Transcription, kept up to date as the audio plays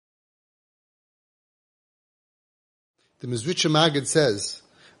The Mizritcha Maggid says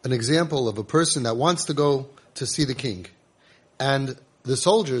an example of a person that wants to go to see the king, and the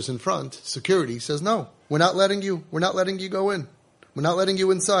soldiers in front, security, says, no, we're not letting you go in. We're not letting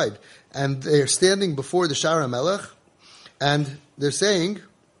you inside. And they're standing before the Shara Melech, and they're saying,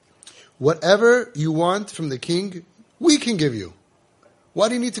 whatever you want from the king, we can give you. What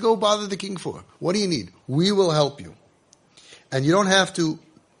do you need to go bother the king for? What do you need? We will help you. And you don't have to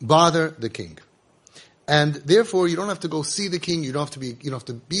bother the king. And therefore, you don't have to go see the king. You don't need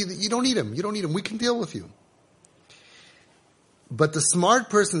him. You don't need him. We can deal with you. But the smart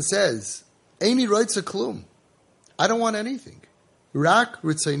person says, Eini roitza klum. I don't want anything. Rak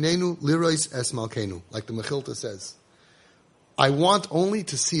ritzaynenu lirois es malkenu, like the Mechilta says. I want only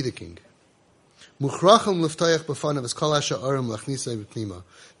to see the king. Muchrachim liftayach b'fanav es kol ha'sha'arim lachnisa b'pnima.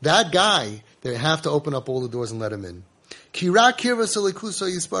 That guy, they have to open up all the doors and let him in. Ki rak kirvas elikuso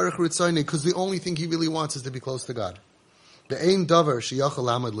yisbarach ritzayneh, because the only thing he really wants is to be close to God. Be'ein davar sheyachal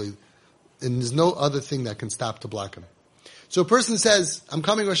lamad li, and there's no other thing that can stop to block him. So a person says, I'm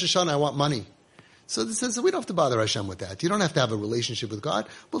coming Rosh HaShana, I want money. So it says, we don't have to bother Hashem with that. You don't have to have a relationship with God.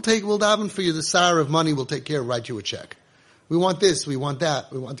 We'll daven for you the sar of money, we'll take care of, write you a check. We want this, we want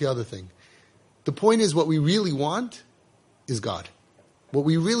that, we want the other thing. The point is, what we really want is God. What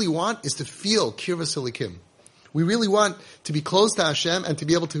we really want is to feel kirvas elikim. We really want to be close to Hashem and to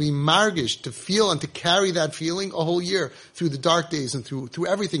be able to be margish, to feel and to carry that feeling a whole year through the dark days and through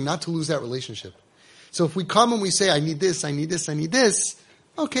everything, not to lose that relationship. So if we come and we say, I need this, I need this, I need this,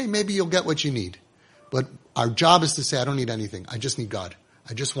 okay, maybe you'll get what you need. But our job is to say, I don't need anything. I just need God.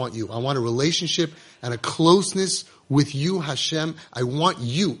 I just want you. I want a relationship and a closeness with you, Hashem. I want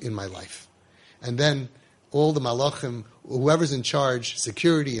you in my life. And then all the malachim, whoever's in charge,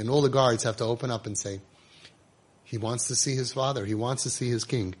 security and all the guards have to open up and say, he wants to see his father. He wants to see his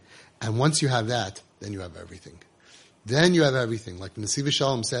king. And once you have that, then you have everything. Then you have everything. Like the Nesiv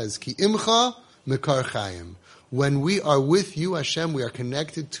Shalom says, Ki imcha mekar chayim. When we are with you, Hashem, we are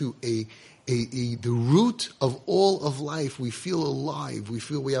connected to the root of all of life. We feel alive. We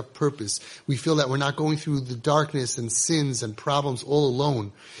feel we have purpose. We feel that we're not going through the darkness and sins and problems all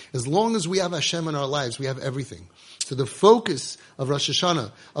alone. As long as we have Hashem in our lives, we have everything. So the focus of Rosh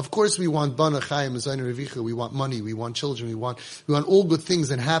Hashanah, of course we want Bana Chaim, Zayna Revicha, we want money, we want children, we want all good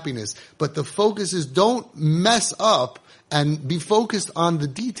things and happiness. But the focus is don't mess up and be focused on the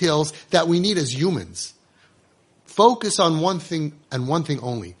details that we need as humans. Focus on one thing and one thing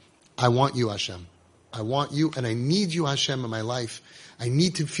only. I want you, Hashem. I want you and I need you, Hashem, in my life. I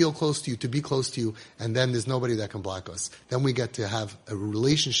need to feel close to you, to be close to you, and then there's nobody that can block us. Then we get to have a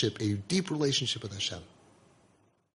relationship, a deep relationship with Hashem.